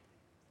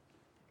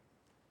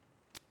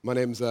My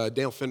name's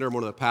Daniel Fender. I'm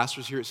one of the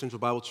pastors here at Central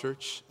Bible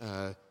Church.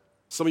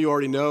 Some of you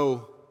already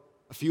know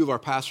a few of our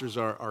pastors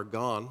are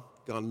gone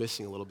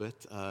missing a little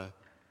bit.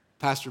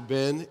 Pastor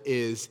Ben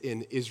is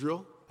in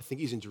Israel. I think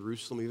he's in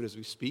Jerusalem even as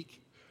we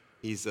speak.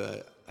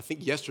 I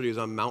think yesterday he was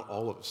on Mount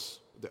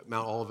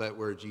Olivet,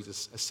 where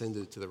Jesus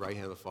ascended to the right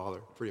hand of the Father.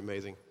 Pretty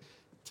amazing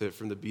for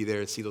him to be there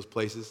and see those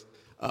places.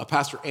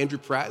 Pastor Andrew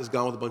Pratt has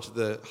gone with a bunch of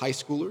the high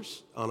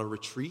schoolers on a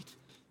retreat.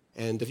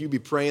 And if you'd be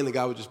praying that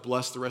God would just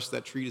bless the rest of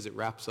that treat as it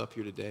wraps up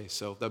here today.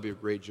 So that'd be a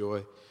great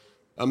joy.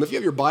 If you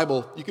have your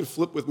Bible, you can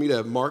flip with me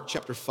to Mark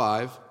chapter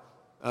 5.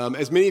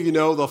 As many of you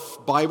know, the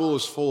Bible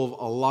is full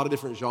of a lot of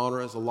different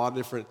genres, a lot of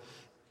different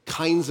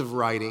kinds of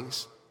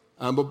writings.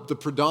 But the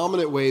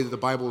predominant way that the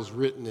Bible is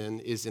written in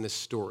is in a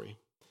story.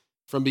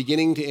 From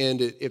beginning to end,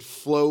 it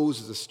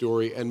flows as a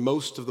story, and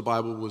most of the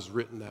Bible was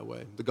written that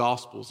way. The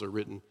Gospels are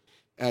written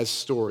as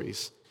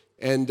stories.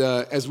 And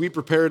as we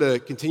prepare to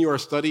continue our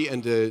study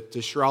and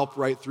to shroud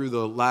right through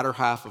the latter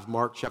half of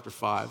Mark chapter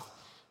 5,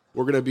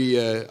 we're going to be,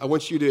 I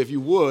want you to, if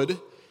you would,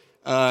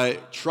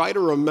 try to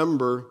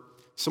remember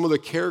some of the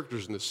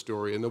characters in this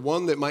story. And the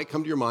one that might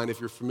come to your mind, if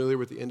you're familiar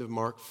with the end of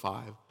Mark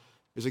 5,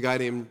 is a guy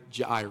named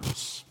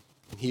Jairus.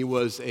 He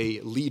was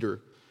a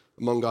leader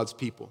among God's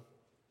people.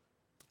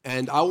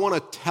 And I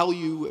want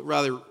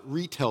to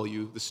retell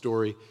you the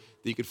story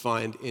that you could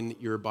find in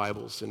your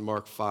Bibles in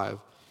Mark 5.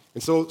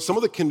 And so some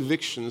of the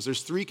convictions,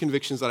 there's 3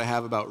 convictions that I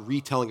have about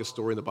retelling a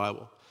story in the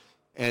Bible.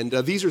 And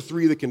these are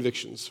 3 of the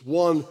convictions.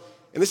 One,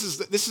 and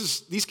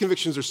these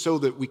convictions are so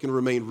that we can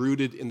remain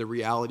rooted in the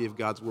reality of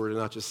God's word and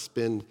not just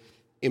spin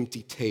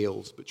empty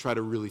tales, but try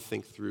to really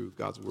think through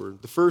God's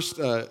word. The first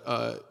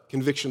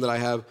conviction that I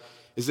have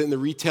is that in the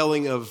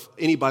retelling of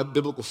any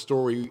biblical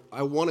story,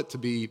 I want it to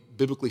be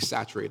biblically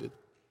saturated,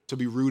 to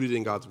be rooted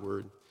in God's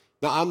word.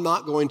 Now, I'm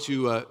not going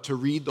to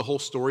read the whole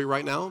story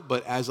right now,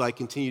 but as I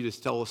continue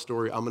to tell a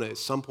story, I'm going to, at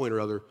some point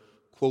or other,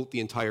 quote the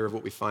entire of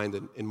what we find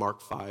in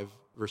Mark 5,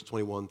 verse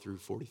 21 through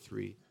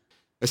 43.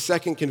 A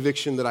second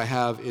conviction that I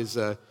have is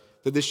that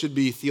this should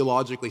be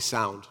theologically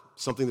sound,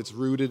 something that's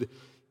rooted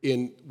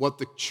in what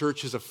the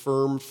church has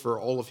affirmed for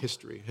all of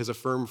history, has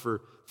affirmed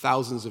for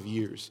thousands of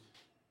years.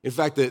 In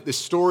fact, the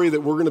story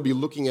that we're going to be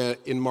looking at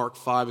in Mark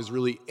 5 is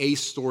really a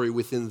story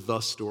within the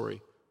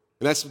story.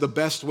 And that's the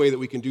best way that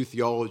we can do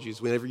theology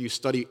is whenever you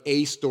study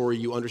a story,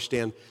 you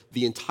understand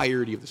the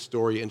entirety of the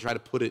story and try to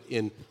put it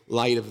in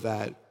light of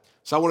that.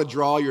 So I want to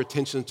draw your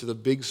attention to the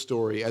big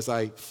story as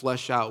I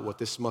flesh out what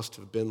this must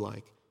have been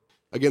like.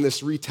 Again,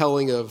 this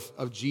retelling of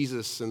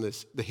Jesus and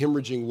the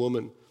hemorrhaging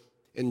woman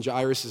and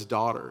Jairus'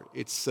 daughter,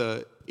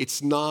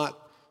 it's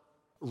not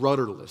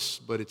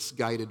rudderless, but it's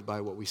guided by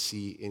what we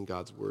see in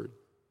God's word.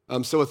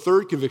 So a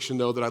third conviction,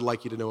 though, that I'd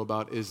like you to know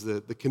about is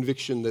the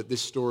conviction that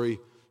this story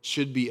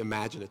should be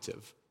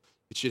imaginative.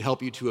 It should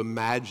help you to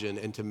imagine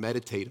and to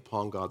meditate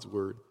upon God's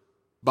word.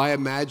 By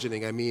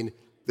imagining, I mean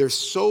there's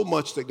so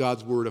much that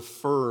God's word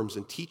affirms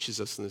and teaches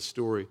us in this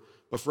story,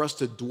 but for us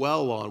to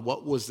dwell on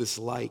what was this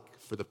like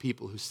for the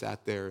people who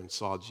sat there and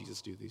saw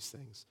Jesus do these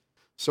things.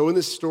 So in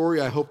this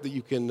story, I hope that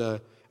you can,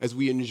 as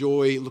we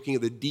enjoy looking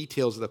at the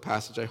details of the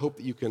passage, I hope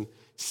that you can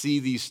see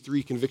these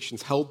 3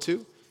 convictions held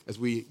to as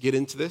we get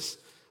into this.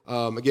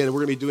 Again,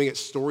 we're going to be doing it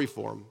story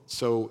form.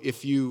 So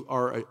if you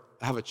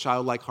have a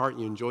childlike heart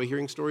and you enjoy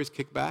hearing stories,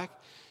 kick back.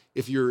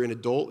 If you're an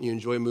adult and you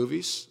enjoy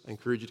movies, I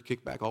encourage you to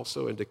kick back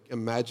also and to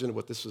imagine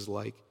what this was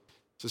like.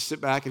 So sit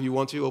back if you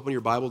want to, open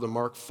your Bible to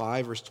Mark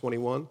 5, verse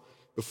 21.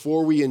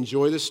 Before we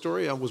enjoy this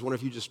story, I was wondering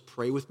if you just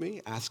pray with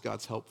me, ask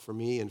God's help for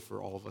me and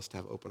for all of us to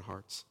have open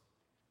hearts.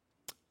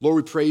 Lord,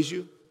 we praise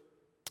you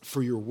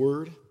for your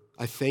word.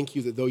 I thank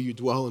you that though you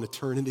dwell in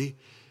eternity,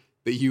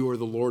 that you are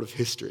the Lord of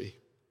history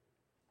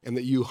and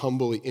that you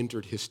humbly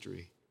entered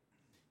history.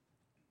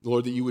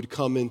 Lord, that you would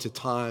come into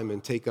time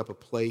and take up a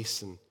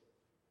place. And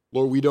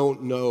Lord, we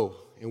don't know,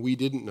 and we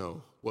didn't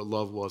know what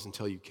love was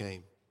until you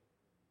came.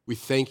 We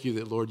thank you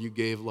that, Lord, you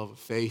gave love a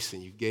face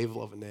and you gave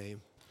love a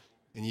name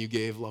and you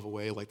gave love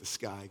away like the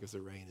sky gives the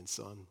rain and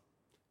sun.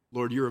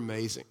 Lord, you're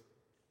amazing.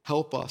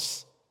 Help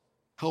us.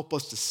 Help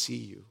us to see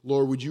you.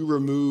 Lord, would you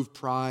remove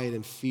pride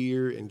and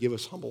fear and give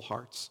us humble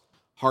hearts,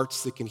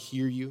 hearts that can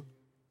hear you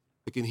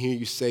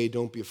say,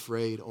 don't be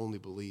afraid, only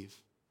believe.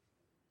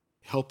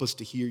 Help us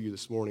to hear you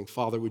this morning.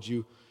 Father, would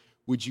you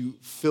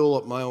fill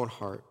up my own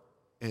heart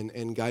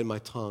and guide my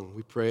tongue?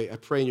 I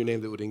pray in your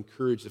name that would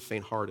encourage the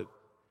faint-hearted,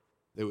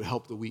 that would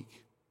help the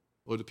weak.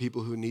 Lord, the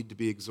people who need to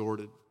be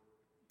exhorted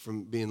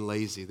from being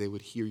lazy, they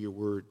would hear your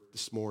word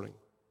this morning.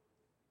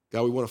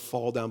 God, we want to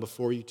fall down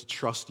before you to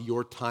trust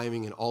your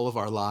timing in all of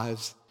our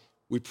lives.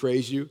 We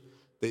praise you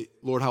that,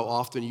 Lord, how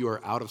often you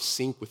are out of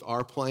sync with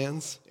our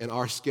plans and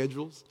our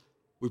schedules.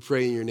 We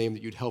pray in your name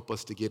that you'd help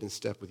us to get in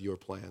step with your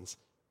plans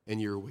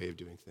and your way of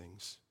doing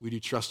things. We do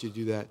trust you to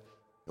do that,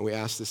 and we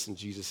ask this in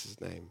Jesus'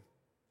 name.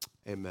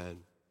 Amen.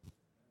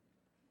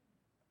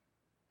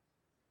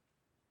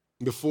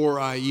 Before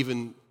I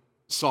even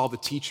saw the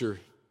teacher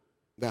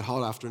that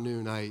hot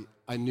afternoon,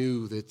 I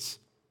knew that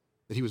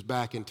he was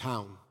back in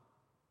town.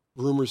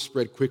 Rumors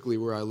spread quickly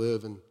where I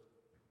live, and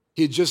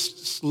He had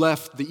just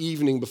left the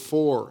evening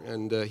before,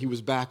 and he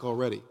was back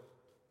already.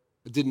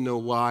 I didn't know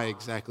why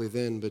exactly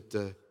then, but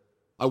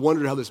I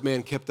wondered how this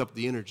man kept up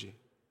the energy,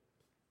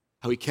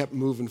 how he kept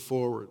moving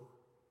forward.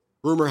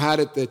 Rumor had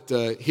it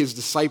that his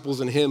disciples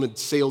and him had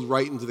sailed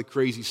right into the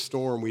crazy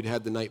storm we'd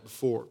had the night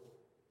before,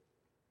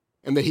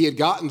 and that he had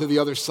gotten to the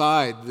other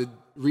side, the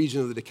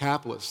region of the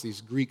Decapolis,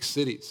 these Greek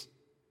cities,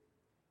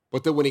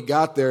 but that when he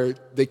got there,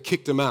 they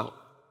kicked him out.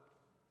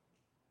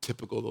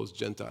 Typical of those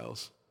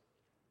Gentiles,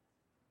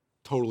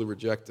 totally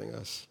rejecting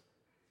us.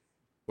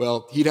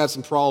 Well, he'd had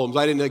some problems.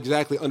 I didn't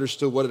exactly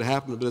understand what had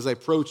happened, but as I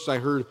approached, I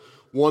heard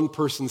one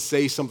person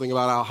say something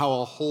about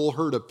how a whole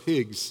herd of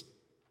pigs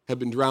had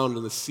been drowned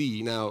in the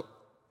sea. Now,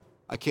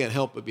 I can't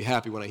help but be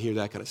happy when I hear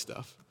that kind of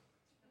stuff.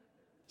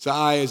 So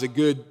I, as a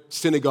good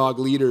synagogue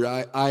leader,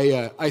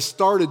 I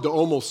started to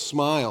almost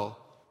smile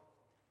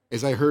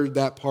as I heard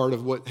that part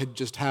of what had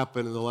just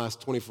happened in the last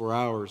 24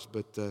 hours,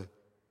 but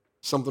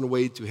something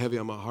weighed too heavy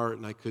on my heart,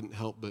 and I couldn't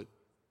help but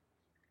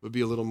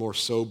be a little more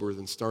sober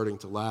than starting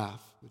to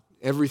laugh.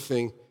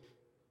 Everything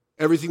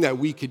that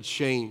week had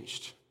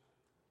changed,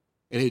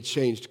 and it had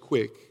changed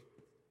quick.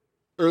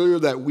 Earlier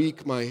that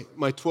week, my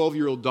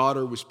 12-year-old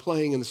daughter was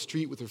playing in the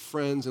street with her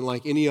friends, and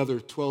like any other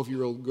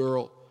 12-year-old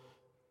girl,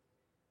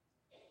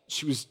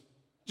 she was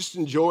just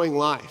enjoying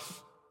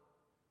life,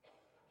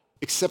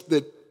 except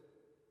that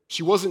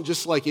she wasn't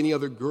just like any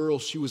other girl.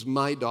 She was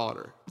my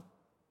daughter.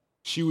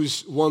 She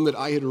was one that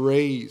I had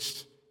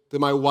raised, that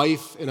my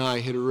wife and I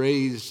had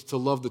raised to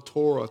love the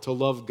Torah, to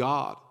love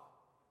God.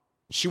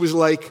 She was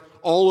like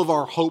all of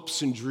our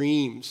hopes and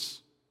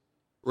dreams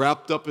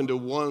wrapped up into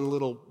one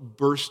little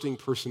bursting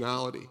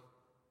personality.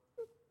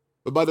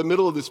 But by the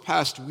middle of this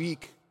past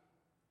week,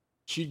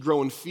 she'd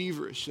grown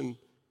feverish, and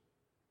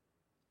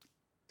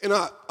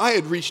I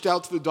had reached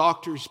out to the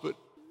doctors, but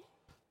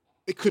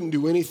they couldn't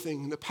do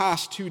anything. In the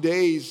past 2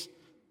 days,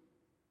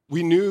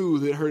 we knew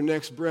that her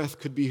next breath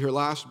could be her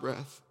last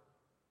breath.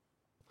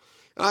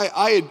 And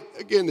I had,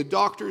 again, the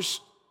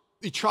doctors,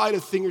 they tried a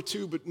thing or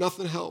two, but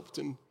nothing helped.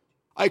 And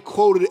I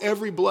quoted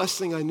every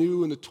blessing I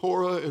knew in the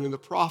Torah and in the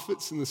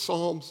prophets and the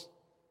Psalms.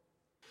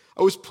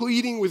 I was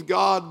pleading with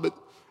God, but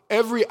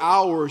every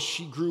hour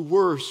she grew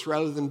worse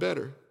rather than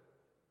better.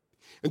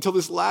 Until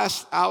this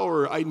last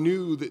hour, I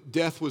knew that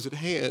death was at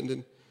hand.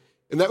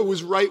 And that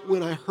was right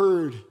when I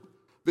heard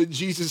that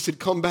Jesus had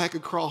come back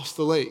across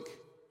the lake.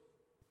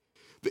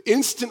 The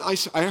instant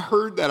I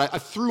heard that, I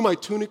threw my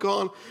tunic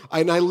on,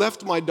 and I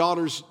left my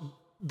daughter's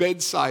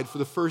bedside for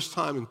the first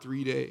time in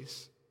 3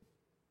 days.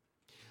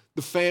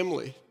 The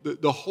family,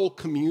 the whole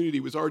community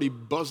was already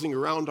buzzing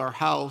around our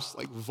house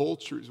like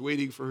vultures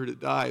waiting for her to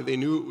die. They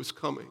knew it was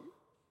coming.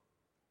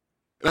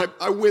 And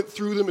I went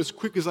through them as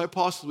quick as I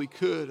possibly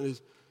could, and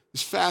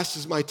as fast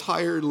as my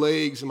tired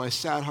legs and my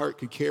sad heart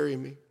could carry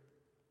me.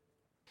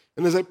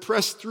 And as I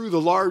pressed through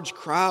the large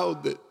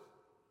crowd that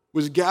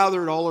was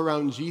gathered all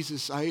around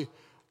Jesus, I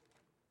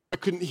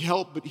couldn't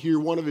help but hear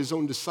one of his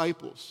own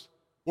disciples,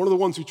 one of the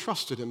ones who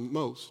trusted him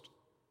most.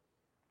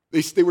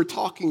 They were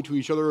talking to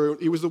each other.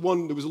 He was the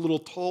one that was a little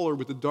taller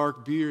with the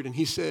dark beard, and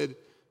he said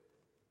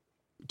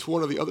to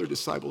one of the other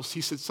disciples,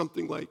 he said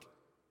something like,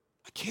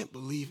 "I can't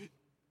believe it.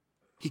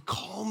 He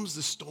calms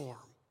the storm.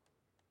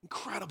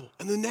 Incredible."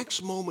 And the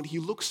next moment, he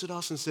looks at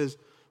us and says,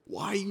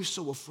 "Why are you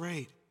so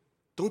afraid?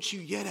 Don't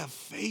you yet have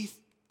faith?"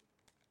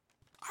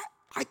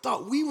 I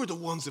thought we were the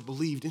ones that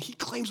believed, and he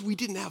claims we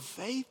didn't have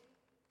faith.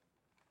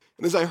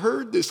 And as I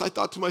heard this, I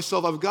thought to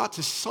myself, I've got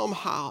to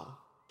somehow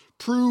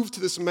prove to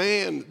this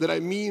man that I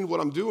mean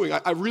what I'm doing.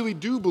 I really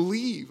do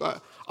believe.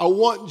 I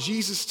want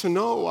Jesus to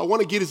know. I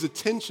want to get his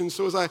attention.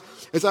 So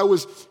as I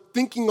was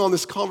thinking on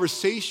this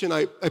conversation,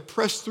 I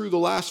pressed through the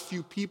last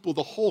few people.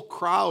 The whole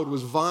crowd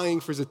was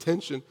vying for his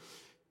attention.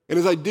 And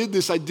as I did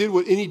this, I did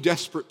what any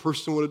desperate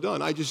person would have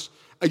done. I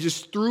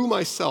just threw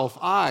myself,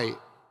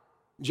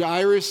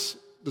 Jairus,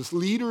 this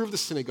leader of the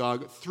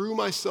synagogue, threw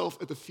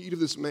myself at the feet of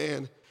this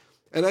man.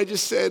 And I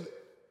just said,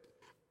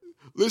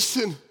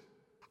 "Listen,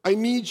 I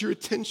need your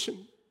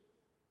attention.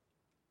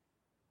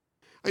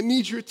 I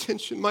need your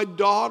attention. My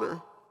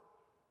daughter,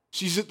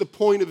 she's at the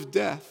point of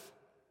death.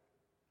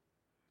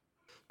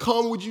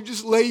 Come, would you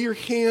just lay your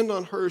hand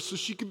on her so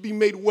she could be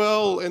made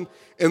well and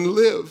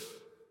live?"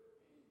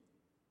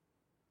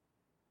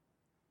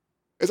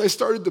 As I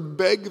started to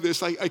beg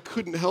this, I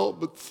couldn't help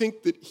but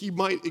think that he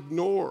might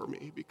ignore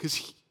me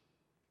because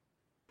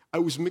I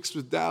was mixed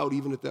with doubt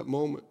even at that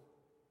moment.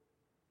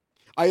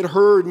 I had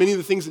heard many of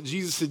the things that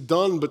Jesus had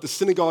done, but the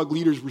synagogue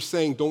leaders were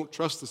saying, "Don't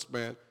trust this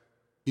man.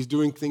 He's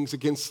doing things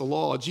against the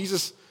law."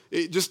 Jesus,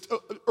 just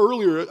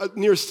earlier,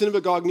 near a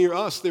synagogue near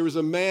us, there was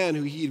a man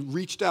who he had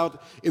reached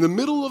out in the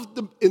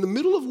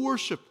middle of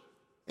worship,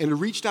 and had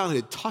reached out and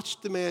had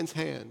touched the man's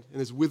hand, and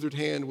his withered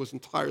hand was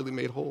entirely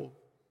made whole.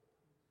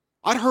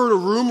 I'd heard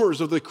of rumors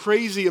of the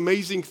crazy,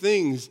 amazing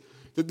things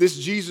that this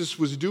Jesus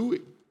was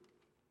doing.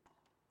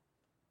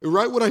 And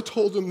right when I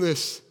told him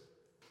this,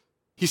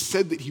 he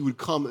said that he would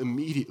come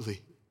immediately.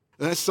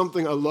 And that's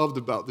something I loved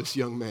about this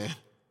young man.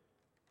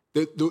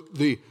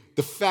 The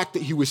fact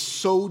that he was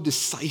so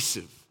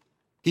decisive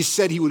He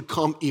said he would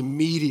come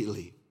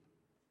immediately.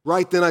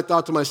 Right then I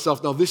thought to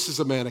myself, now this is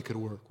a man I could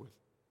work with.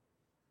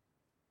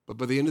 But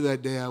by the end of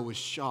that day, I was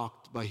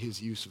shocked by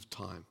his use of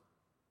time.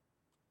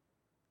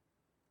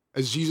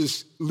 As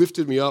Jesus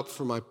lifted me up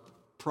from my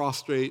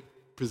prostrate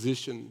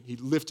position, he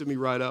lifted me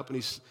right up,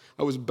 and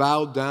I was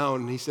bowed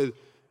down, and he said,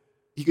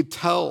 I could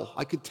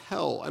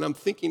tell, and I'm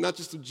thinking not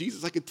just of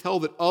Jesus, I could tell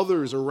that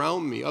others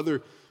around me,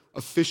 other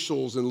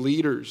officials and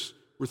leaders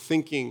were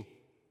thinking,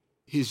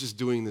 he's just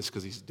doing this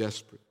because he's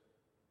desperate.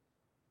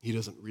 He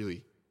doesn't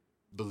really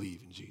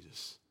believe in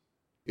Jesus.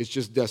 It's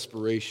just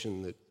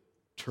desperation that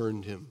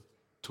turned him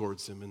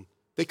towards him. And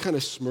they kind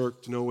of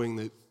smirked, knowing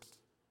that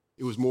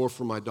it was more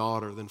for my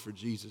daughter than for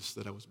Jesus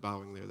that I was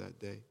bowing there that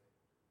day.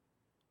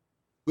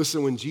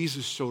 Listen, when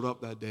Jesus showed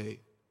up that day,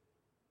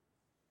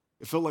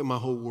 it felt like my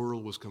whole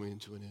world was coming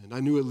to an end. I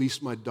knew at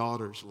least my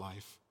daughter's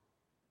life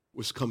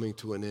was coming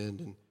to an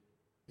end.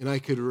 And I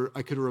could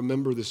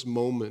remember this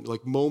moment,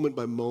 like moment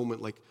by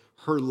moment, like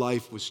her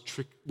life was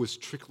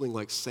trickling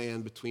like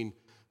sand between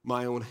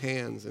my own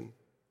hands. And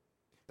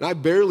I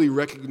barely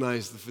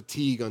recognized the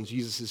fatigue on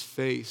Jesus'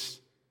 face.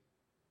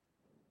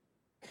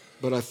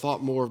 But I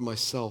thought more of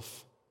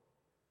myself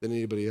than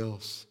anybody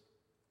else.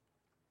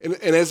 And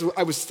as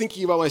I was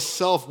thinking about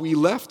myself, we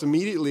left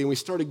immediately and we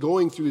started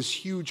going through this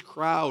huge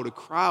crowd, a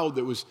crowd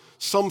that was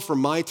some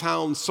from my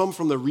town, some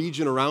from the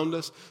region around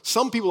us,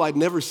 some people I'd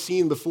never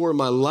seen before in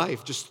my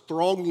life, just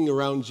thronging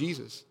around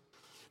Jesus.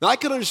 Now, I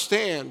could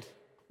understand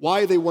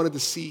why they wanted to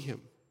see him.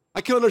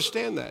 I can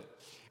understand that.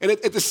 And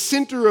at the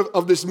center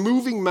of this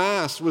moving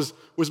mass was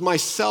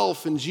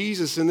myself and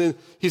Jesus, and then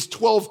his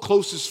 12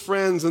 closest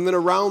friends, and then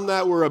around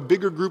that were a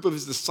bigger group of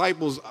his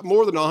disciples,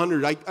 more than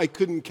 100. I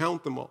couldn't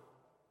count them all.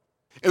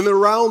 And then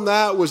around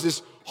that was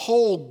this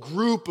whole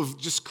group of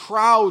just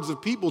crowds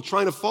of people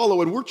trying to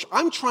follow. And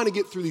I'm trying to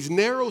get through these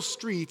narrow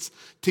streets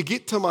to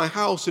get to my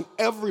house, and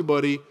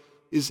everybody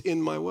is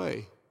in my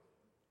way.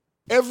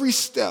 Every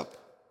step,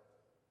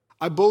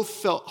 I both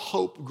felt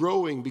hope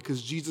growing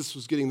because Jesus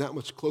was getting that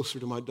much closer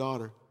to my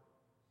daughter.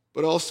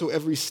 But also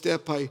every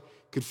step, I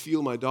could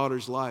feel my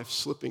daughter's life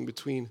slipping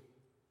between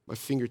my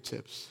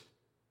fingertips.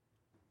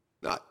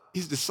 Now,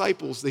 his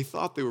disciples, they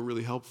thought they were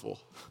really helpful.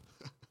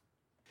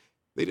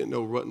 They didn't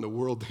know what in the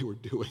world they were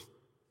doing.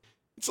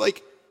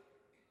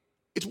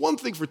 It's one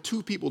thing for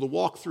two people to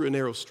walk through a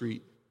narrow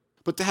street,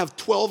 but to have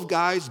 12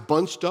 guys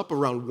bunched up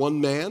around one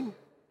man,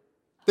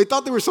 they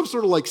thought they were some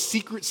sort of like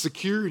secret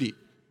security,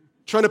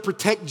 trying to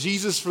protect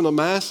Jesus from the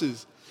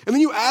masses. And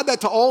then you add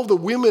that to all the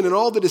women and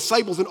all the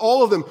disciples, and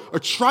all of them are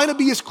trying to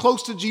be as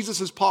close to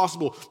Jesus as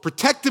possible,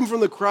 protect him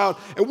from the crowd.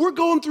 And we're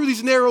going through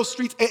these narrow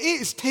streets, and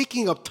it is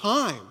taking up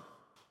time.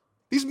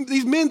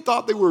 These men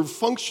thought they were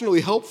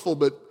functionally helpful,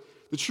 but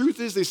the truth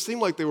is they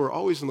seemed like they were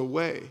always in the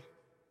way.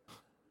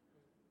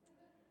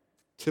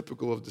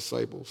 Typical of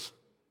disciples.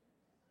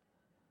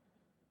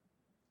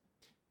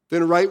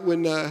 Then right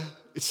when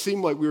it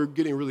seemed like we were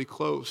getting really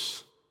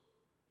close,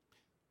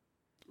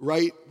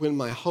 right when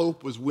my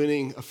hope was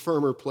winning a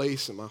firmer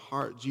place in my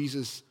heart,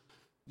 Jesus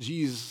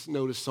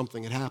noticed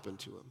something had happened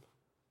to him.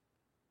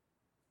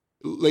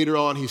 Later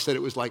on, he said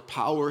it was like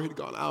power had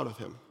gone out of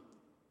him.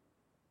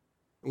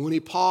 And when he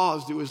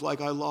paused, it was like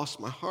I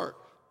lost my heart.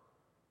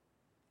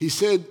 He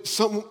said,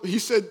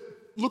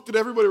 looked at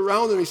everybody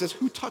around him, and he says,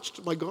 "Who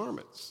touched my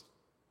garments?"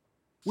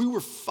 We were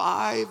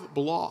 5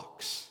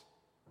 blocks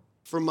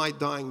from my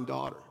dying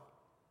daughter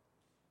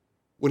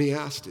when he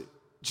asked it.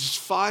 Just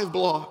 5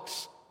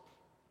 blocks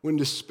when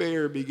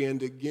despair began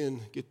to again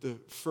get the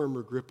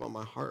firmer grip on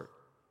my heart.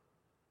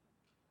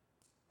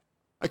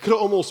 I could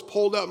have almost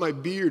pulled out my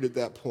beard at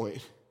that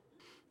point.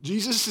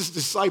 Jesus'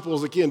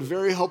 disciples, again,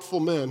 very helpful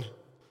men,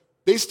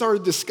 they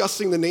started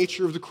discussing the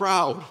nature of the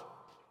crowd.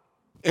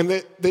 And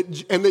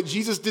that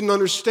Jesus didn't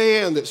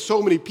understand that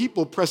so many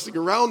people pressing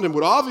around him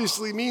would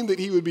obviously mean that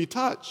he would be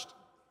touched.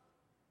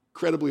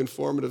 Incredibly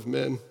informative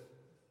men.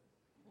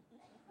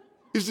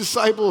 His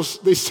disciples,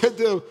 they said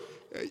to him,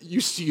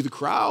 "You see the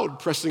crowd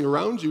pressing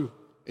around you,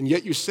 and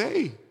yet you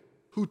say,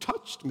 'Who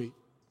touched me?'"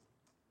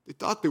 They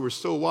thought they were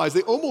so wise.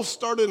 They almost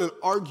started an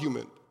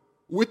argument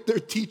with their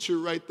teacher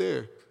right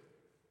there.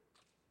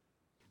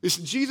 They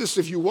said, "Jesus,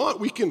 if you want,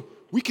 we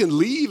can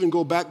leave and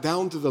go back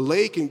down to the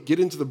lake and get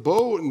into the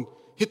boat and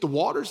hit the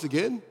waters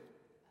again."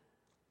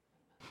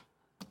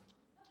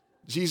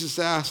 Jesus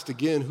asked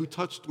again, "Who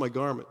touched my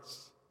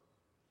garments?"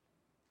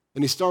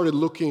 And he started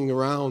looking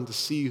around to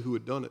see who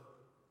had done it.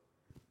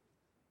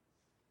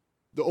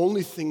 The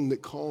only thing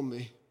that calmed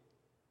me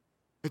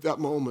at that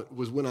moment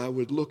was when I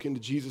would look into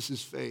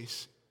Jesus'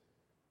 face.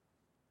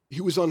 He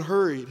was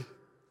unhurried,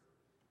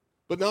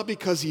 but not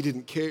because he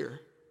didn't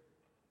care.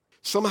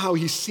 Somehow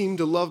he seemed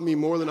to love me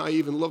more than I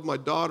even loved my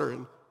daughter,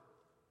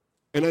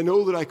 and I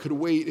know that I could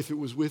wait if it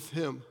was with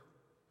him.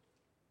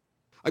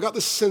 I got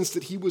the sense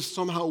that he was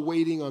somehow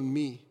waiting on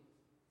me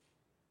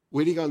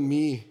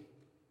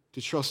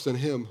to trust in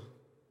him.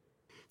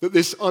 That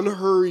this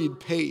unhurried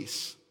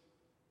pace,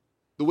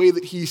 the way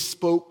that he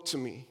spoke to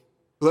me,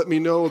 let me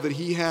know that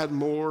he had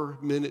more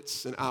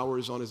minutes and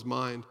hours on his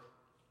mind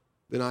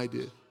than I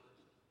did.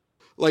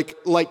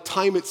 like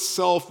time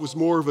itself was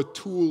more of a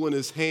tool in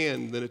his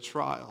hand than a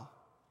trial.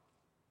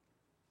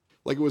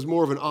 Like it was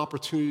more of an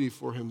opportunity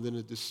for him than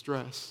a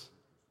distress.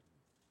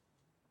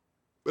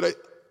 But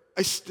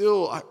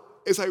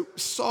as I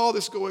saw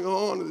this going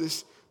on,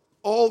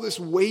 all this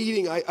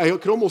waiting, I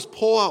could almost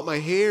pull out my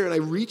hair, and I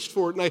reached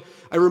for it, and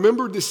I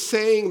remembered this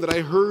saying that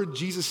I heard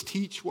Jesus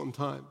teach one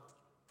time.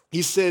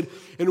 He said,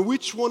 "And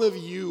which one of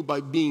you,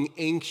 by being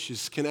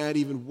anxious, can add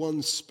even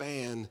one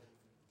span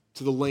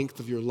to the length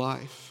of your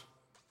life?"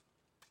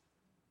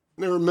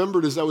 And I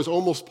remembered as I was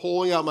almost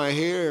pulling out my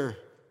hair,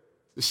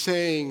 the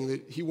saying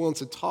that he once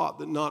had taught,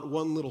 that not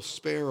one little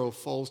sparrow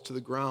falls to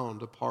the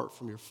ground apart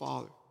from your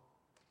Father,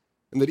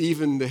 and that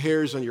even the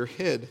hairs on your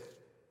head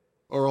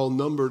are all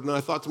numbered. And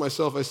I thought to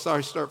myself, as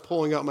I start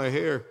pulling out my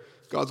hair,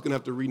 God's going to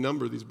have to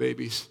renumber these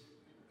babies.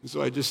 And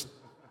so I just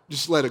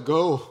let it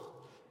go.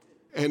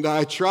 And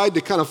I tried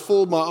to kind of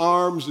fold my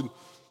arms and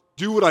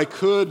do what I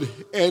could.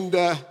 And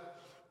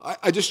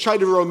I just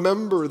tried to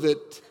remember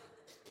that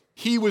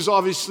he was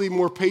obviously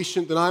more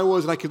patient than I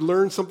was, and I could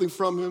learn something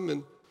from him.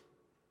 And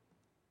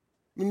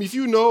I mean, if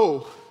you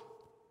know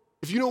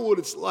what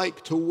it's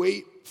like to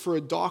wait for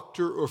a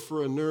doctor or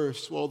for a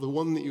nurse while the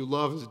one that you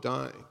love is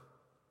dying,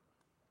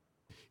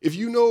 if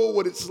you know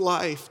what it's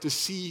like to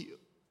see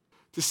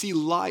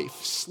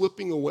life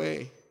slipping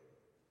away,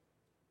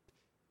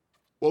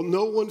 well,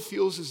 no one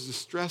feels as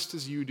distressed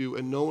as you do,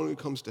 and no one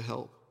comes to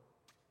help,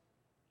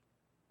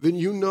 then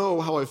you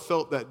know how I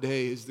felt that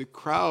day as the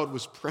crowd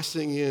was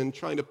pressing in,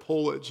 trying to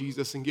pull at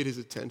Jesus and get his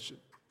attention.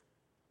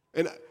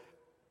 And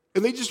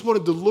they just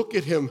wanted to look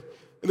at him,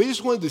 and they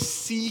just wanted to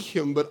see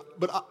him,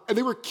 and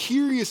they were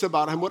curious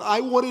about him. But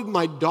I wanted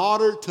my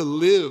daughter to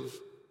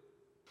live.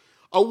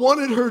 I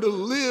wanted her to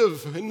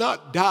live and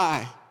not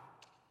die.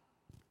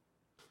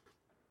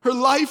 Her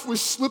life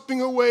was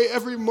slipping away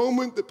every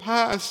moment that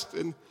passed,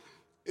 and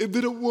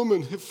then a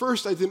woman, at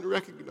first I didn't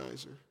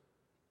recognize her.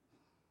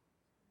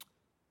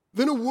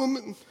 Then a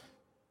woman,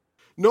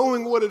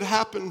 knowing what had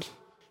happened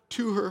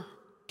to her,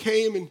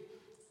 came and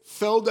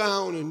fell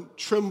down and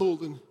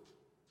trembled and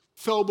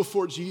fell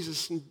before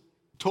Jesus and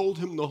told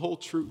him the whole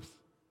truth.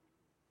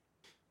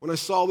 When I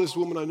saw this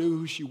woman, I knew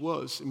who she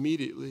was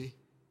immediately.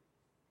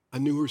 I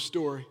knew her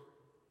story.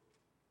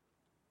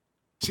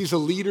 See, as a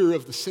leader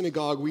of the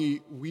synagogue,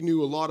 we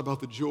knew a lot about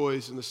the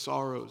joys and the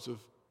sorrows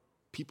of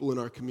people in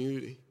our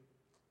community.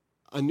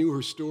 I knew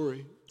her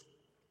story.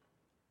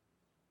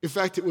 In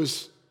fact, it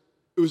was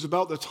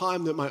about the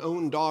time that my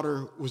own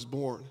daughter was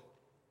born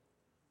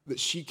that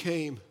she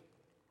came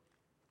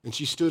and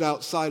she stood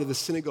outside of the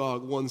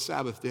synagogue one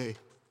Sabbath day,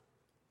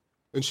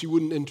 and she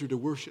wouldn't enter to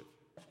worship.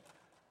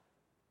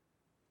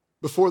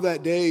 Before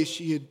that day,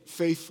 she had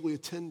faithfully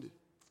attended.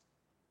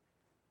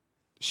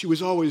 She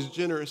was always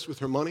generous with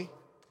her money.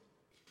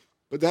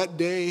 But that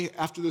day,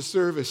 after the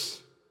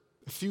service,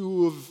 a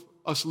few of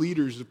us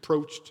leaders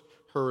approached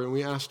her, and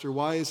we asked her,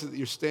 "Why is it that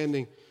you're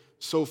standing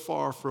so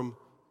far from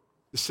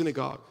the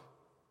synagogue?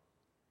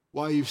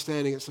 Why are you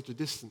standing at such a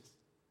distance?"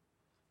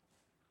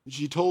 And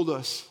she told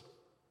us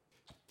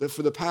that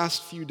for the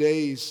past few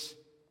days,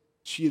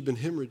 she had been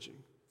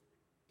hemorrhaging.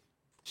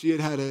 She had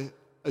had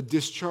a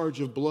discharge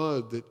of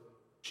blood that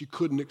she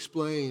couldn't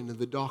explain, and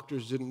the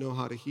doctors didn't know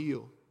how to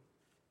heal.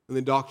 And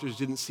the doctors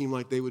didn't seem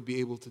like they would be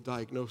able to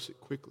diagnose it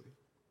quickly.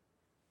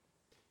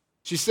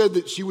 She said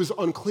that she was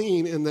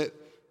unclean and that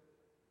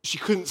she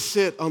couldn't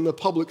sit on the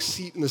public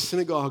seat in the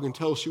synagogue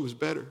until she was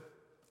better.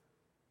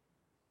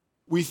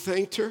 We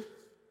thanked her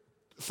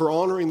for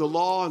honoring the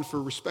law and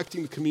for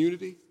respecting the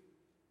community,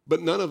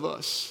 but none of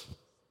us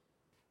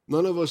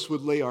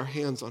would lay our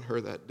hands on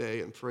her that day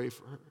and pray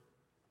for her.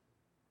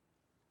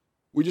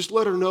 We just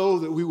let her know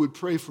that we would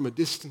pray from a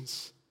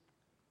distance.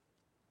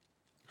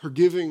 Her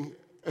giving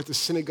at the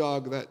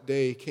synagogue that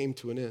day came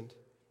to an end.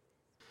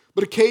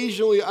 But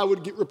occasionally I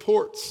would get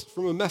reports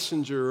from a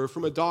messenger or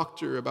from a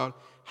doctor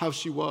about how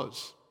she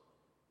was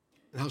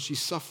and how she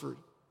suffered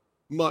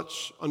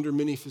much under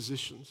many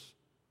physicians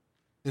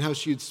and how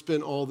she had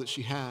spent all that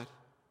she had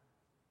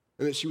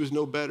and that she was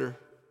no better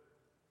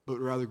but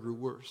rather grew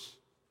worse.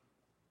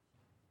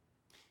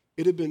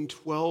 It had been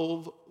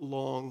 12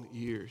 long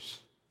years.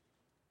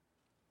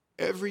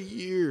 Every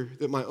year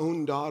that my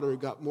own daughter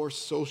got more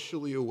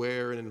socially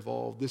aware and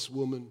involved, this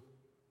woman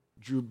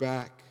drew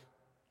back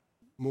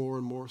more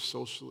and more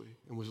socially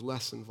and was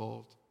less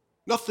involved.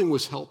 Nothing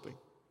was helping.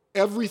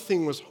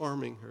 Everything was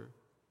harming her.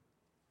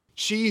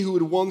 She, who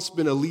had once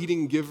been a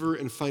leading giver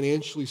and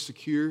financially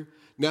secure,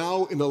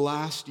 now in the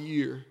last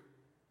year,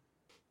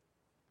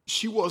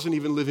 she wasn't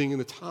even living in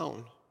the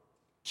town.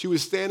 She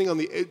was standing on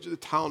the edge of the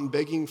town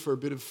begging for a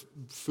bit of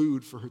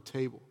food for her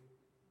table.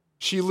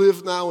 She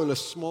lived now in a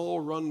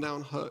small,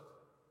 rundown hut,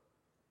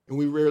 and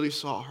we rarely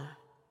saw her.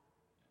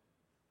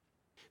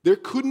 There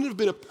couldn't have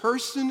been a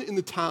person in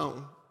the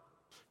town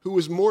who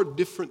was more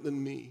different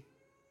than me.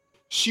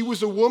 She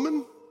was a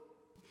woman,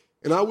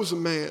 and I was a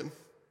man.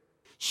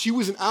 She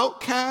was an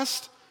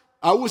outcast.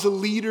 I was a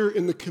leader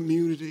in the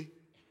community.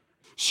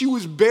 She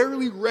was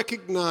barely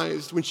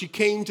recognized when she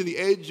came to the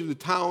edge of the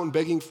town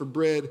begging for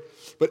bread,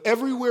 but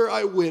everywhere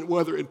I went,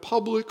 whether in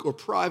public or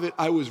private,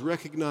 I was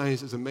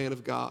recognized as a man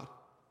of God.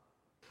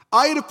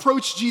 I had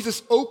approached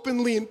Jesus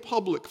openly in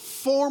public,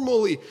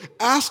 formally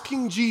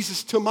asking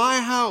Jesus to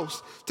my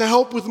house to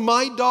help with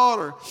my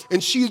daughter,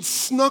 and she had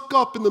snuck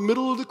up in the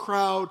middle of the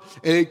crowd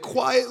and had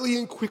quietly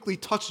and quickly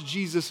touched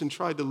Jesus and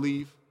tried to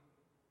leave.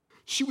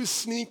 She was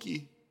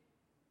sneaky.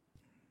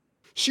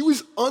 She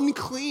was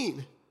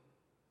unclean.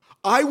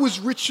 I was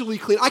ritually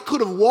clean. I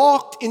could have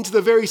walked into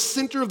the very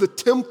center of the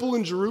temple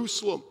in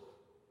Jerusalem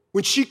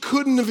when she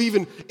couldn't have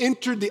even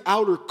entered the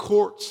outer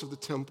courts of the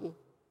temple.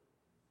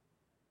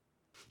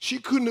 She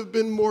couldn't have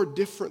been more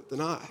different than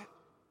I.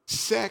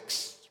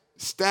 Sex,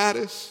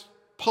 status,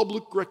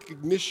 public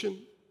recognition,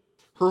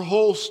 her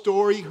whole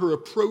story, her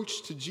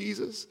approach to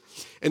Jesus,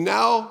 and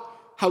now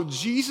how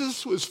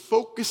Jesus was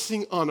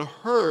focusing on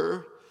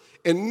her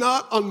and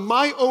not on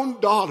my own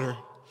daughter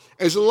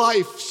as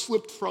life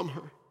slipped from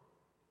her.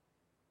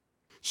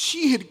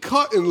 She had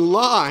cut in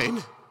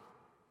line.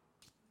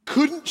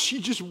 Couldn't she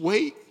just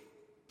wait?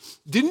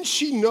 Didn't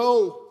she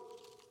know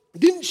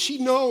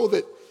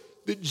that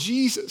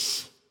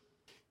Jesus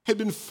had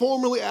been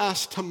formally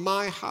asked to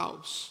my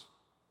house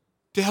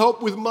to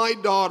help with my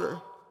daughter?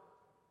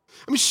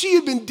 I mean, she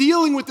had been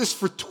dealing with this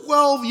for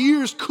 12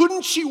 years.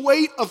 Couldn't she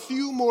wait a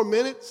few more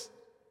minutes?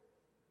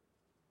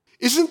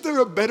 Isn't there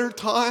a better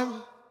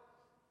time?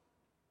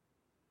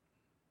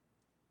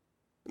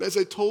 And as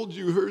I told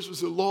you, hers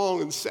was a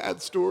long and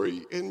sad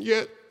story, and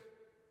yet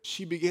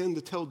she began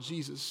to tell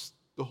Jesus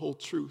the whole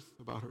truth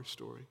about her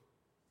story,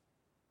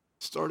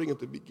 starting at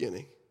the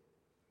beginning.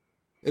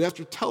 And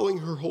after telling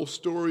her whole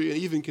story and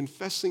even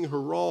confessing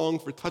her wrong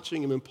for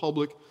touching him in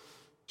public,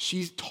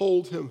 she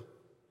told him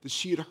that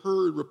she had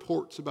heard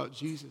reports about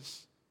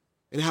Jesus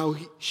and how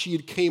she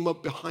had came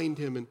up behind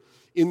him and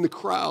in the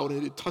crowd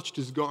and had touched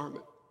his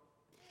garment.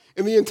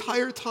 And the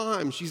entire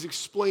time she's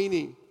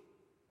explaining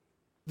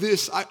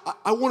this,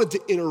 I wanted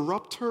to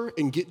interrupt her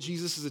and get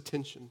Jesus'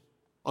 attention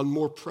on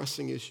more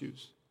pressing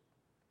issues.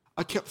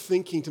 I kept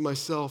thinking to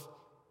myself,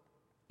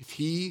 if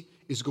he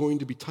is going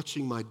to be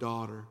touching my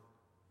daughter,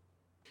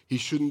 he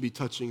shouldn't be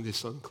touching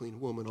this unclean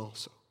woman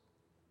also.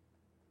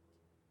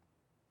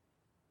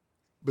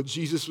 But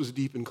Jesus was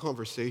deep in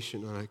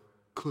conversation, and I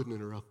couldn't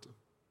interrupt him.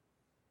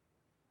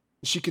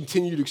 She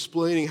continued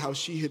explaining how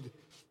she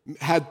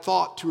had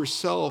thought to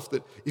herself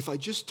that if I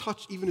just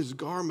touch even his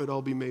garment,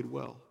 I'll be made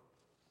well.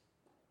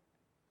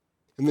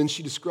 And then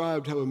she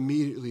described how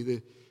immediately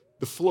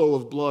the flow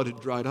of blood had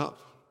dried up,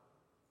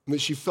 and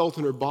that she felt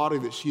in her body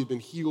that she had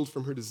been healed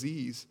from her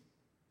disease.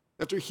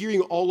 After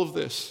hearing all of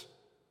this,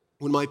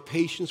 when my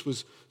patience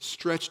was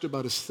stretched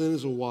about as thin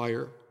as a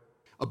wire,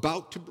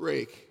 about to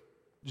break,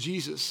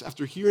 Jesus,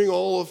 after hearing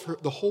all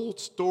of the whole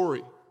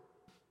story,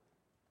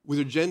 with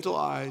her gentle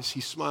eyes, he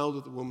smiled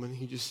at the woman.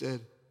 He just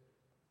said,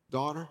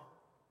 daughter,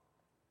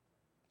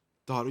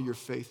 your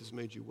faith has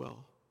made you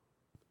well.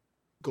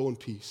 Go in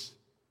peace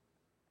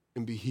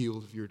and be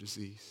healed of your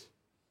disease.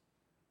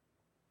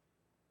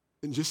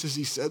 And just as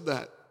he said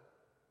that,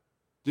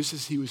 just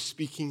as he was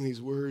speaking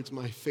these words,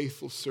 my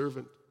faithful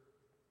servant,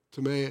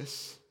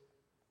 Timaeus,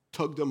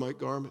 tugged on my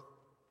garment,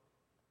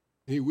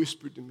 and he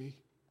whispered to me,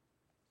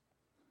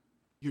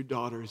 your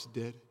daughter is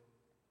dead.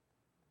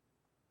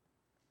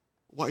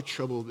 Why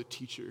trouble the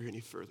teacher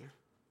any further?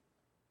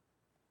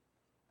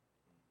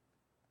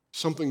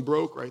 Something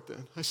broke right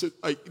then.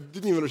 I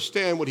didn't even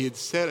understand what he had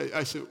said.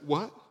 I said,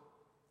 what?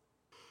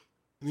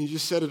 And he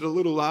just said it a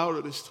little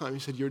louder this time. He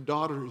said, your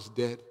daughter is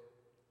dead.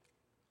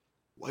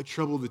 Why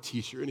trouble the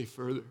teacher any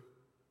further?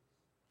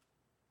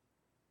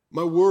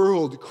 My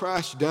world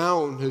crashed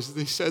down as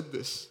they said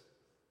this.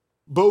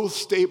 Both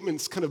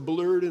statements kind of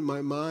blurred in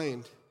my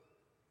mind.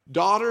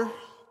 Daughter,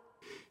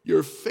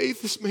 your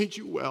faith has made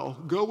you well.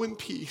 Go in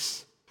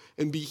peace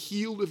and be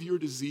healed of your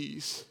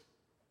disease.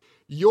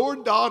 Your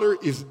daughter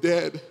is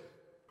dead.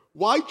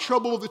 Why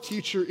trouble the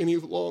teacher any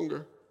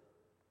longer?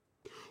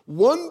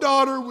 One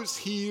daughter was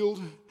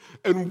healed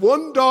and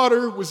one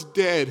daughter was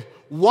dead.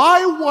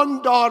 Why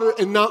one daughter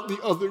and not the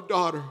other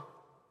daughter?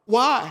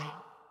 Why?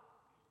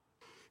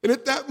 And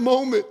at that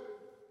moment,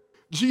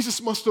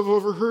 Jesus must have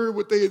overheard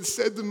what they had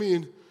said to me,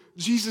 and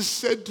Jesus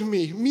said to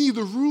me,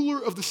 the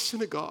ruler of the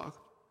synagogue,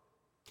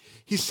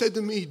 he said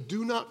to me,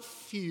 do not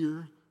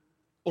fear,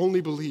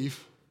 only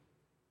believe.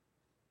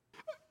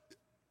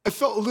 I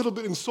felt a little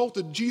bit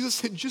insulted.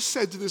 Jesus had just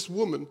said to this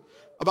woman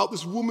about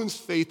this woman's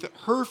faith, that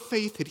her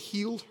faith had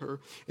healed her,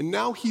 and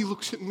now he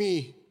looks at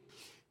me,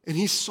 and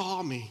he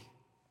saw me,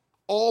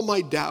 all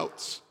my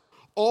doubts,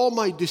 all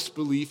my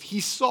disbelief. He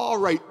saw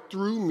right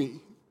through me.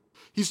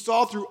 He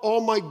saw through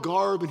all my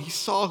garb, and he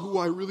saw who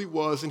I really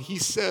was, and he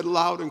said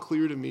loud and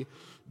clear to me,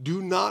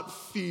 do not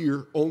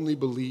fear, only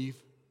believe.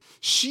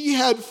 She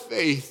had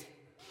faith,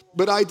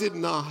 but I did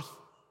not.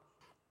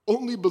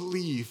 Only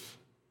believe.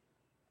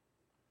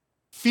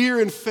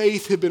 Fear and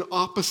faith had been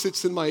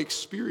opposites in my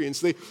experience.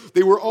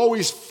 They were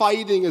always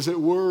fighting, as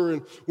it were,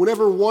 and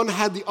whenever one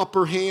had the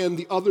upper hand,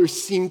 the other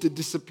seemed to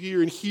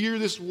disappear. And here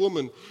this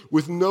woman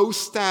with no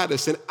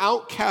status, an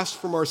outcast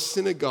from our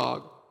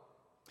synagogue,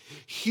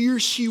 here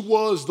she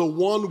was, the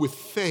one with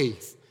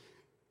faith.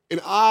 And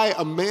I,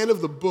 a man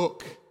of the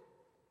book,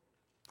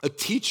 a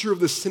teacher of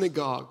the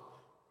synagogue,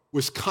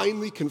 was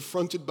kindly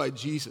confronted by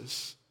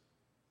Jesus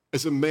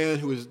as a man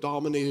who is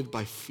dominated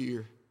by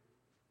fear,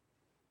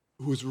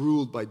 who was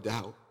ruled by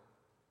doubt.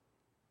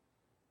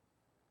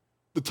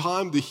 The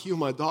time to heal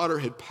my daughter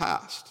had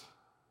passed,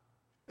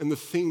 and the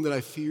thing that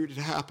I feared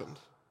had happened.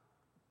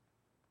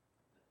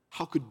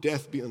 How could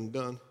death be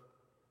undone?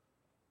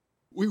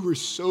 We were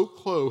so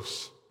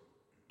close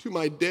to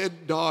my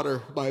dead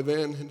daughter by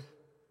then, and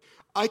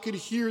I could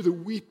hear the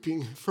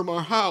weeping from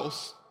our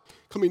house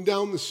coming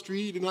down the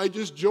street, and I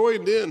just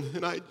joined in,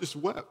 and I just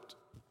wept.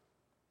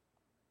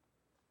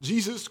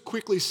 Jesus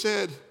quickly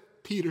said,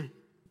 "Peter,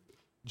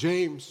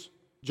 James,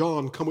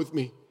 John, come with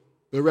me.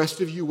 The rest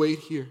of you wait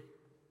here."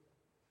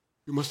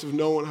 You must have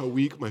known how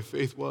weak my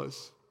faith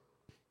was.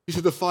 He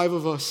said the five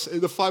of us,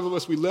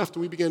 we left,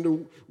 and we began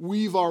to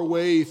weave our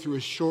way through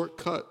a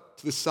shortcut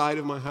to the side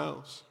of my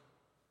house.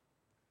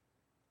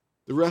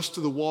 The rest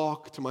of the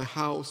walk to my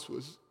house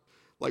was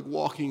like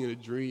walking in a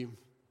dream,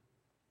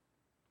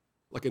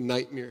 like a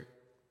nightmare.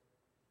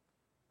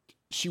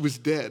 She was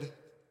dead.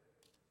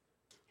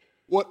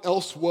 What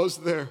else was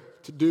there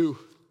to do?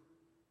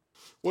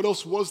 What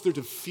else was there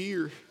to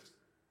fear?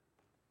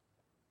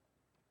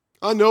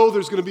 I know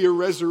there's going to be a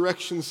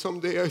resurrection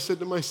someday, I said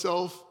to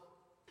myself.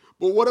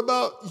 But what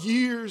about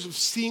years of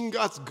seeing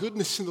God's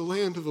goodness in the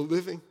land of the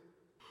living?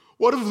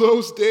 What of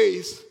those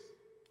days?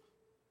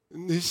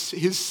 And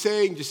his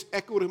saying just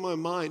echoed in my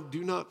mind,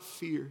 "Do not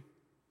fear,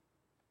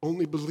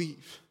 only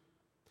believe."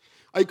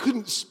 I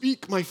couldn't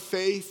speak my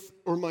faith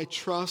or my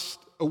trust.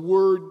 A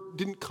word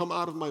didn't come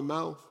out of my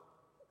mouth.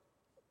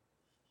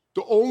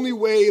 The only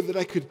way that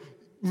I could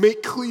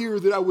make clear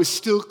that I was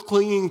still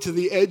clinging to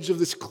the edge of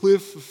this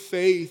cliff of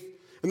faith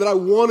and that I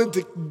wanted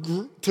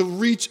to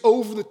reach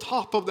over the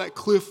top of that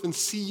cliff and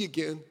see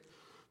again.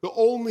 The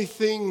only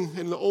thing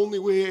and the only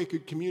way I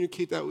could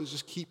communicate that was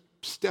just keep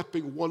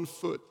stepping one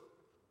foot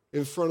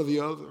in front of the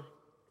other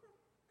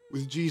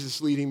with Jesus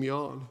leading me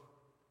on.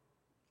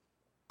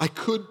 I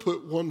could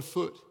put one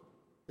foot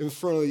in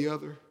front of the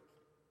other,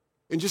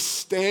 and just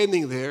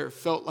standing there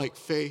felt like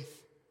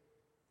faith.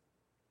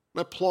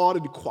 And I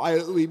plodded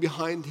quietly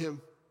behind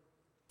him,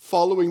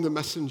 following the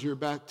messenger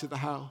back to the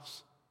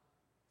house.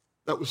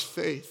 That was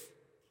faith.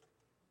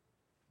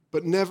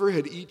 But never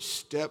had each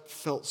step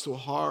felt so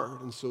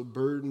hard and so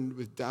burdened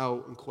with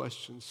doubt and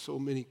questions, so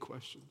many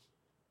questions.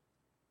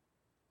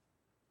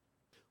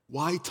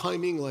 Why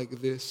timing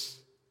like this?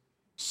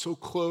 So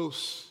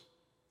close,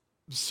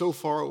 so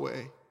far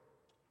away.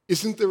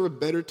 Isn't there a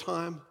better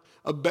time?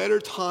 A better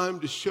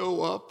time to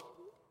show up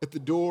at the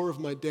door of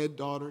my dead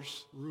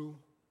daughter's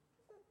room?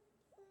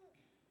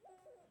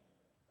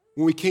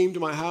 When we came to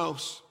my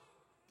house,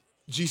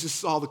 Jesus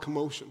saw the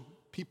commotion,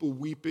 people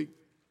weeping,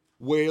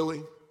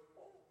 wailing.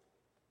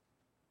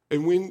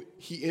 And when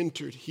he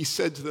entered, he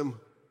said to them,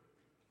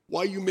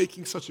 "Why are you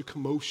making such a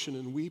commotion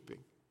and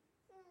weeping?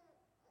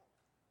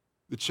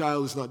 The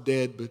child is not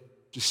dead,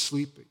 but just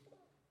sleeping."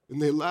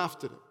 And they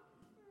laughed at him.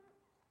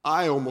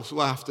 I almost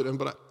laughed at him,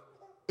 but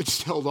I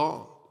just held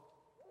on.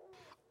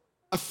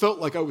 I felt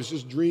like I was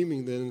just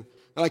dreaming then,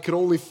 and I could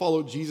only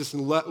follow Jesus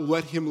and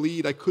let him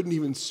lead. I couldn't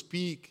even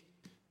speak.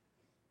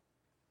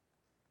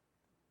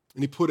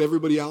 And he put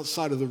everybody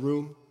outside of the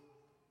room.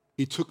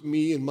 He took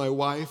me and my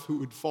wife, who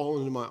had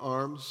fallen into my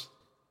arms,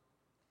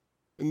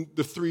 and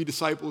the three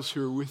disciples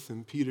who were with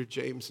him, Peter,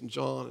 James, and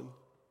John.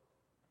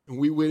 And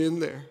we went in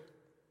there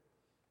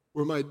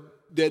where my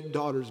dead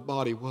daughter's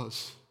body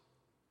was.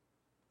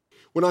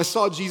 When I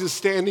saw Jesus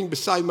standing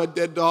beside my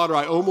dead daughter,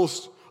 I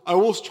almost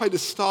tried to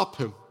stop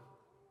him.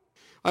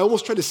 I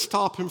almost tried to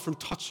stop him from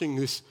touching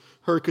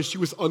her because she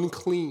was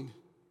unclean.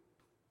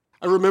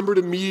 I remembered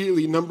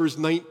immediately Numbers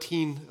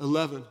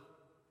 19:11.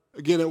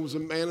 Again, I was a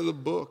man of the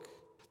book,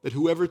 that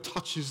whoever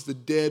touches the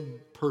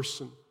dead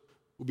person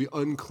will be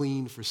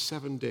unclean for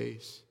 7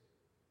 days.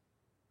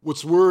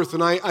 What's worth,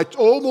 and I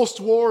almost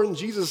warned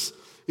Jesus,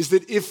 is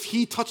that if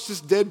he touched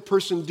this dead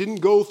person,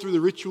 didn't go through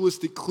the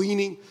ritualistic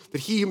cleaning,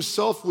 that he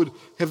himself would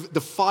have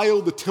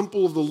defiled the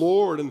temple of the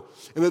Lord, and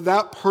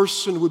that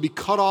person would be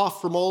cut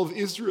off from all of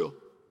Israel.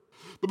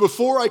 But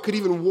before I could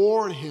even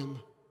warn him,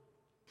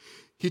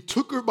 he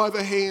took her by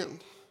the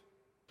hand,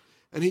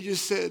 and he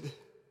just said,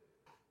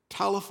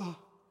 "Talitha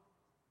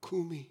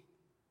Kumi."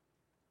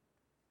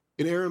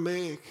 In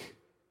Aramaic,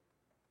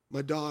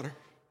 "My daughter,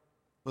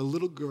 my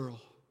little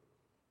girl,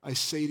 I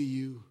say to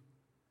you,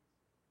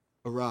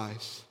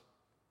 arise."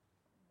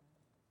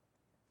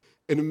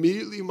 And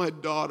immediately my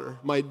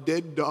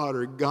dead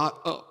daughter,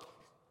 got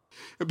up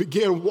and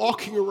began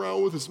walking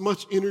around with as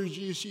much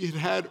energy as she had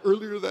had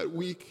earlier that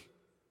week.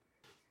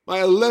 My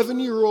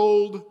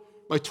 11-year-old,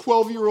 my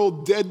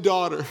 12-year-old dead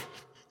daughter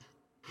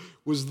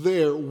was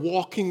there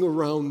walking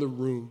around the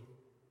room.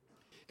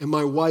 And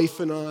my wife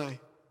and I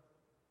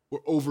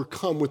were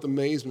overcome with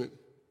amazement.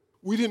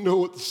 We didn't know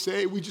what to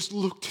say. We just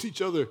looked at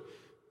each other.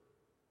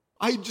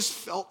 I just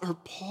felt her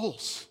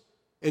pulse.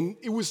 And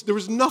there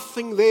was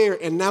nothing there,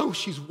 and now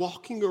she's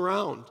walking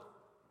around,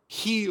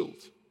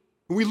 healed.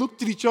 And we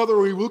looked at each other,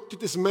 and we looked at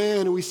this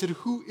man, and we said,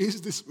 who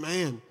is this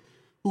man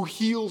who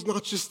heals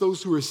not just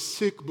those who are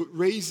sick, but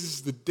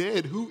raises the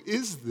dead? Who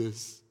is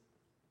this?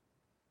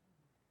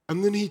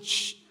 And then he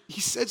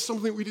said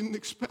something we didn't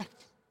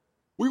expect.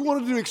 We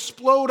wanted to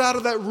explode out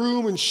of that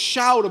room and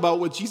shout about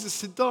what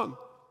Jesus had done.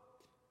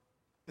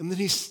 And then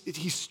he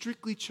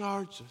strictly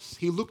charged us.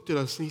 He looked at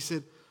us, and he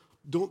said,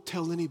 don't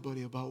tell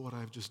anybody about what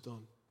I've just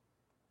done.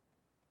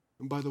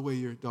 And by the way,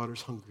 your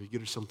daughter's hungry.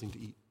 Get her something to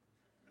eat.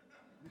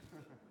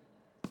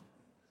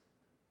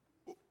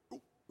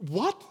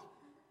 What?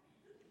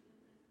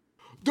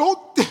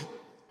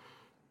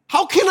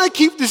 How can I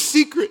keep this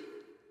secret?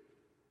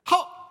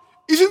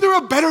 Isn't there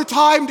a better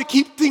time to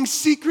keep things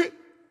secret?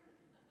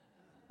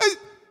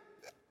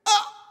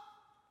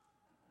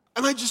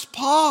 And I just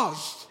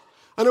paused.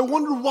 And I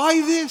wondered, why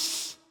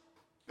this?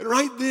 And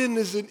right then,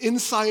 as an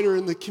insider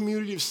in the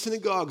community of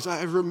synagogues,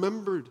 I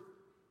remembered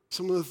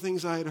some of the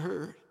things I had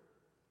heard.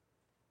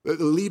 The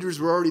leaders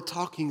were already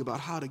talking about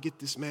how to get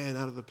this man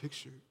out of the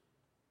picture.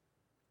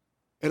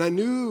 And I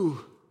knew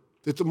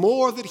that the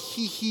more that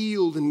he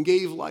healed and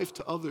gave life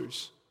to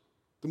others,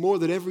 the more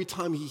that every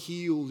time he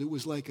healed, it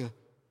was like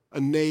a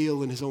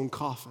nail in his own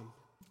coffin.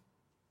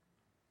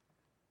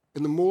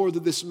 And the more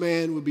that this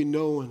man would be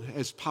known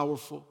as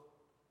powerful,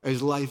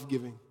 as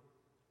life-giving,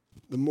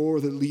 the more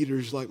that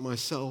leaders like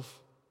myself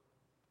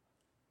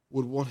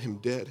would want him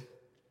dead.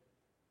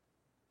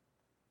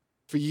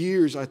 For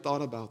years, I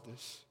thought about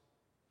this,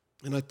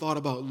 and I thought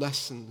about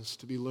lessons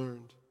to be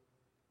learned.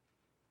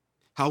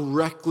 How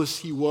reckless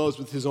he was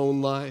with his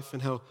own life,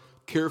 and how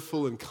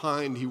careful and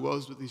kind he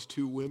was with these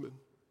two women.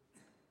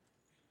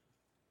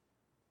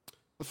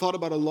 I thought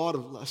about a lot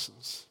of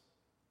lessons.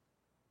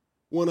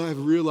 One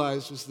I've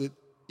realized is that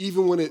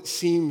even when it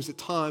seems that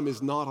time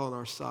is not on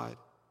our side,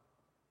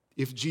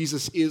 if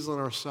Jesus is on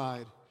our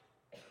side,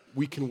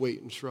 we can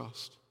wait and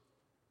trust.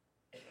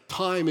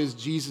 Time is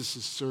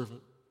Jesus'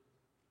 servant,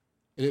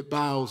 and it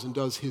bows and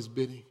does his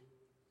bidding.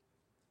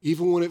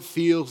 Even when it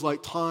feels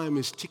like time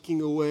is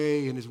ticking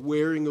away and is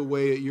wearing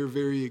away at your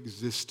very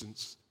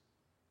existence,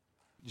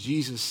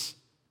 Jesus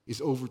is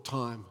over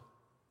time,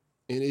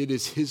 and it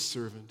is his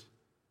servant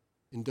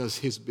and does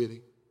his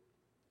bidding.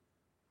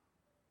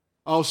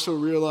 I also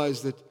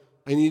realized that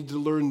I needed to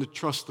learn to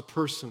trust the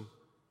person,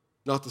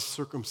 not the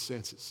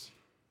circumstances.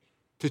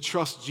 To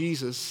trust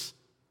Jesus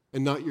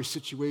and not your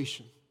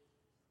situation.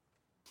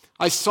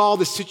 I saw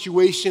the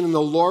situation, and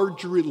the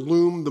larger it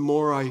loomed, the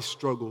more I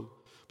struggled.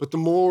 But the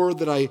more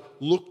that I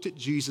looked at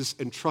Jesus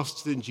and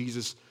trusted in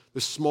Jesus, the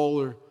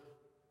smaller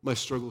my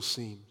struggle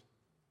seemed.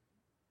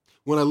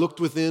 When I looked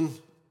within,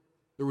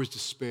 there was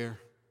despair.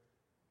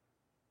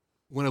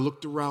 When I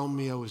looked around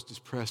me, I was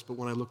depressed. But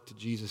when I looked to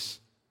Jesus,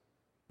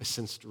 I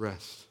sensed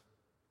rest.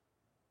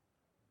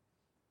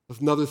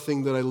 Another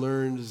thing that I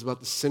learned is about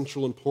the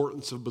central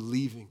importance of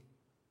believing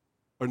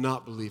or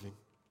not believing.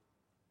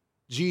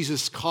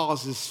 Jesus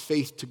causes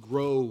faith to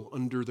grow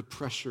under the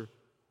pressure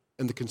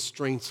and the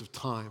constraints of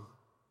time.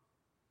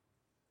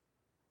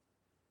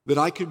 That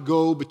I could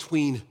go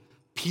between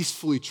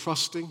peacefully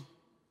trusting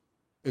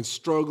and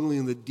struggling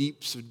in the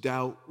deeps of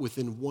doubt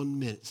within 1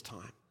 minute's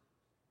time.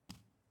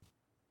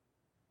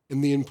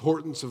 And the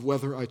importance of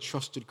whether I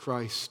trusted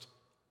Christ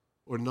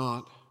or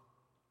not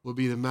will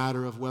be the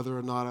matter of whether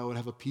or not I would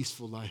have a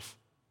peaceful life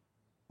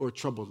or a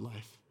troubled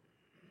life.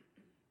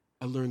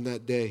 I learned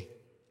that day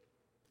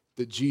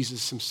that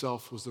Jesus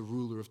himself was the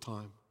ruler of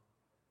time.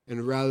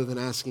 And rather than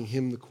asking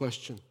him the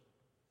question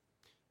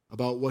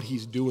about what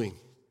he's doing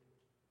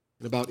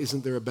and about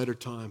isn't there a better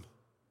time,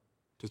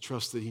 to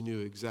trust that he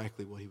knew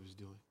exactly what he was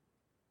doing,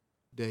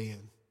 day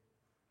in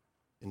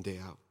and day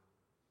out.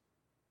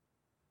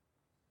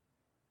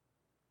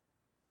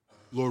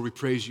 Lord, we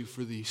praise you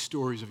for the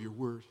stories of your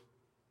word.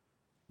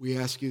 We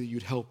ask you that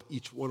you'd help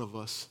each one of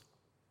us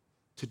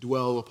to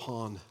dwell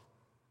upon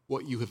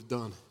what you have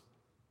done,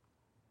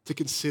 to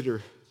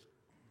consider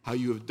how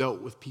you have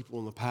dealt with people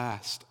in the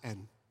past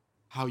and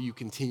how you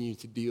continue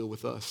to deal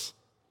with us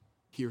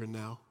here and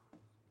now.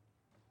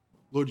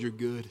 Lord, you're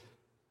good.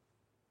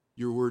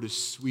 Your word is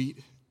sweet.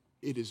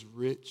 It is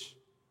rich.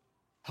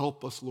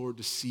 Help us, Lord,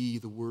 to see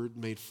the word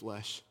made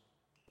flesh,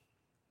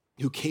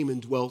 who came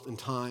and dwelt in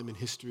time and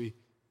history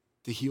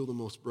to heal the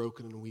most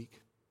broken and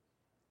weak.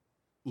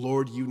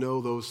 Lord, you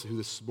know those who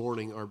this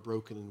morning are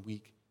broken and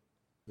weak,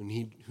 who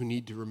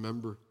need to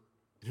remember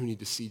and who need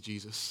to see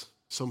Jesus,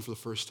 some for the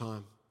first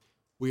time.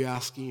 We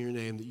ask in your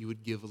name that you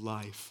would give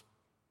life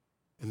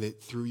and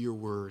that through your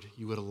word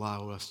you would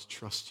allow us to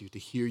trust you, to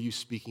hear you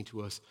speaking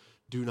to us.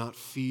 Do not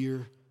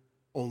fear,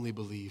 only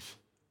believe.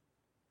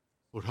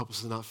 Lord, help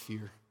us to not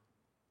fear,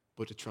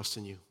 but to trust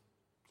in you.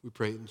 We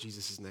pray in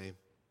Jesus' name.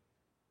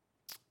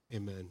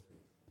 Amen.